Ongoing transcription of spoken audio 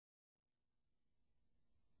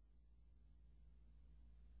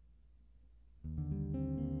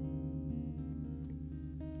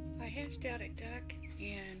hatched out a duck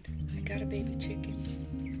and I got a baby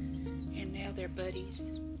chicken, and now they're buddies.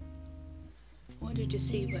 Wanted to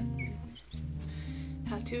see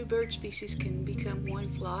how two bird species can become one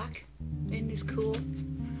flock. Isn't this cool?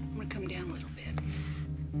 I'm gonna come down a little bit.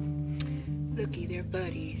 Looky, they're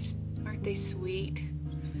buddies. Aren't they sweet?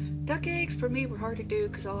 Duck eggs for me were hard to do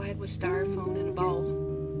because all I had was styrofoam and a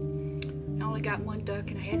bowl. I only got one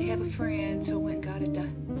duck and I had to have a friend, so I went and got a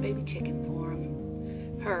baby chicken for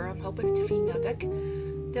her. I'm hoping it's a female duck.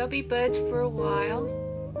 They'll be buds for a while.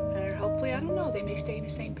 Or hopefully, I don't know, they may stay in the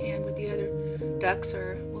same pen with the other ducks,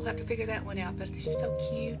 or we'll have to figure that one out. But it's just so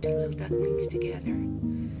cute, two little ducklings together.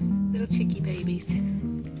 Little chickie babies.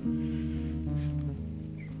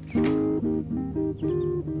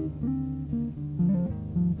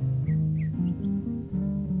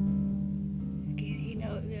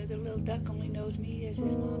 The little duck only knows me as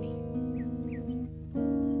his mommy.